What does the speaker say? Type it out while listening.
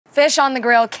Fish on the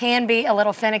grill can be a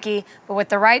little finicky, but with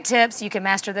the right tips, you can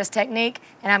master this technique,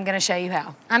 and I'm gonna show you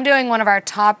how. I'm doing one of our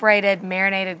top-rated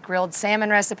marinated grilled salmon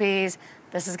recipes.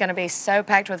 This is gonna be so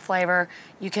packed with flavor.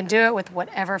 You can do it with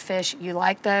whatever fish you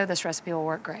like though. This recipe will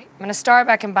work great. I'm gonna start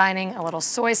by combining a little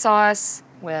soy sauce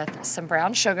with some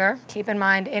brown sugar. Keep in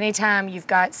mind, anytime you've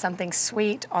got something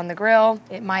sweet on the grill,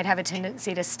 it might have a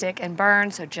tendency to stick and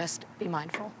burn, so just be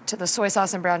mindful. To the soy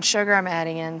sauce and brown sugar, I'm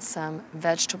adding in some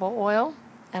vegetable oil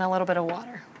and a little bit of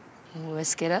water.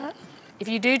 Whisk it up. If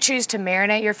you do choose to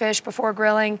marinate your fish before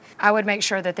grilling, I would make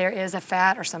sure that there is a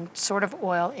fat or some sort of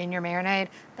oil in your marinade.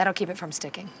 That'll keep it from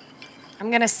sticking.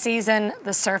 I'm gonna season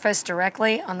the surface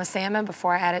directly on the salmon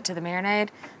before I add it to the marinade.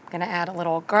 I'm gonna add a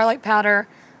little garlic powder,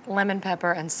 lemon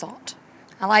pepper, and salt.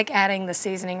 I like adding the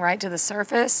seasoning right to the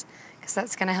surface because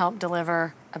that's gonna help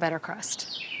deliver a better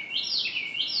crust.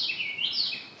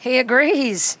 He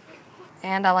agrees.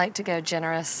 And I like to go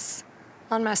generous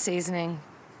on my seasoning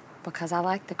because I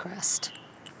like the crust.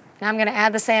 Now I'm gonna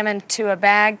add the salmon to a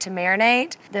bag to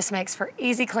marinate. This makes for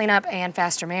easy cleanup and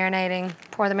faster marinating.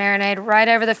 Pour the marinade right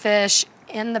over the fish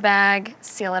in the bag,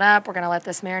 seal it up. We're gonna let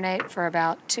this marinate for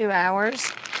about 2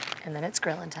 hours, and then it's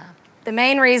grilling time. The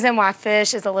main reason why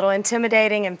fish is a little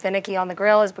intimidating and finicky on the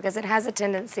grill is because it has a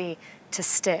tendency to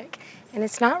stick. And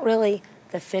it's not really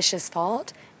the fish's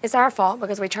fault, it's our fault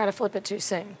because we try to flip it too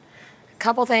soon.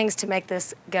 Couple things to make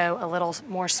this go a little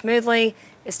more smoothly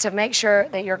is to make sure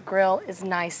that your grill is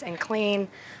nice and clean.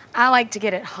 I like to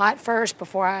get it hot first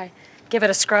before I give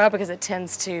it a scrub because it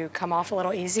tends to come off a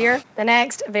little easier. The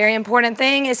next very important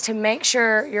thing is to make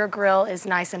sure your grill is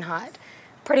nice and hot,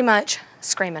 pretty much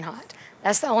screaming hot.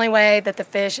 That's the only way that the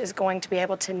fish is going to be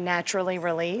able to naturally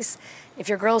release. If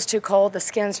your grill's too cold, the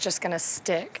skin's just gonna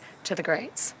stick to the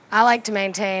grates. I like to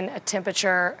maintain a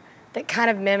temperature that kind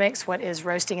of mimics what is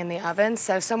roasting in the oven,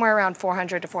 so somewhere around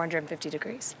 400 to 450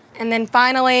 degrees. And then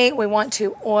finally, we want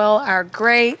to oil our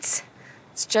grates.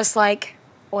 It's just like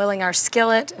oiling our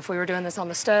skillet if we were doing this on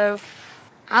the stove.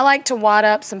 I like to wad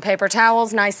up some paper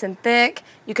towels nice and thick.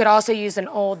 You could also use an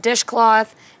old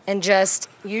dishcloth and just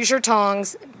use your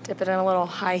tongs, dip it in a little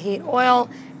high heat oil,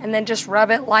 and then just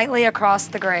rub it lightly across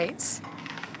the grates.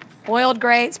 Oiled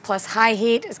grates plus high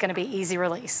heat is gonna be easy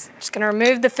release. Just gonna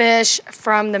remove the fish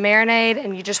from the marinade,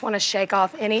 and you just wanna shake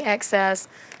off any excess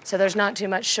so there's not too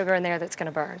much sugar in there that's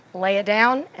gonna burn. Lay it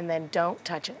down and then don't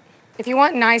touch it. If you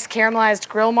want nice caramelized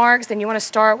grill marks, then you wanna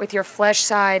start with your flesh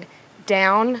side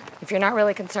down. If you're not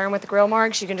really concerned with the grill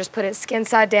marks, you can just put it skin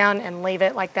side down and leave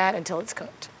it like that until it's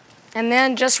cooked. And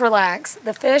then just relax.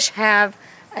 The fish have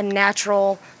a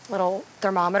natural little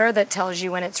thermometer that tells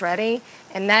you when it's ready,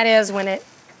 and that is when it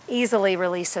easily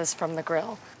releases from the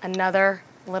grill. Another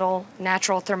little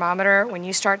natural thermometer, when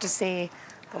you start to see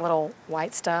the little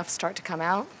white stuff start to come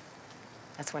out,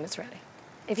 that's when it's ready.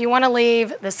 If you want to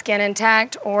leave the skin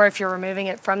intact, or if you're removing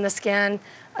it from the skin,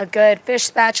 a good fish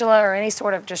spatula or any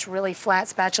sort of just really flat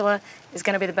spatula is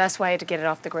going to be the best way to get it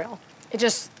off the grill. It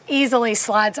just easily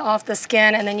slides off the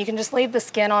skin, and then you can just leave the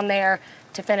skin on there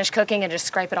to finish cooking and just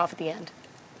scrape it off at the end.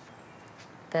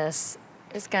 This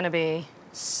is going to be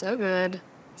so good.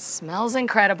 Smells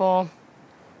incredible.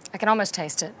 I can almost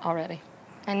taste it already.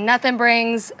 And nothing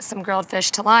brings some grilled fish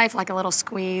to life like a little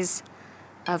squeeze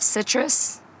of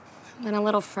citrus and a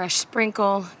little fresh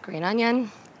sprinkle green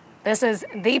onion. This is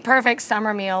the perfect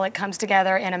summer meal. It comes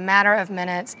together in a matter of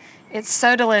minutes. It's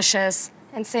so delicious.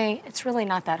 And see, it's really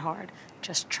not that hard.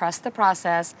 Just trust the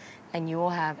process and you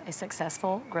will have a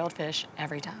successful grilled fish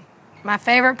every time. My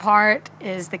favorite part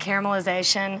is the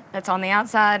caramelization that's on the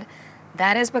outside.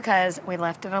 That is because we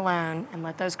left it alone and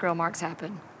let those grill marks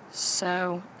happen.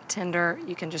 So tender,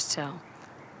 you can just tell.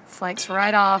 Flakes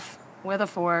right off with a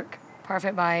fork,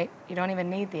 perfect bite. You don't even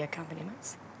need the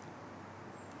accompaniments.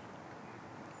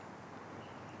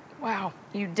 Wow,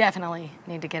 you definitely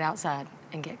need to get outside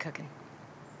and get cooking.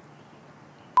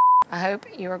 I hope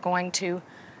you are going to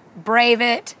brave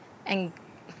it and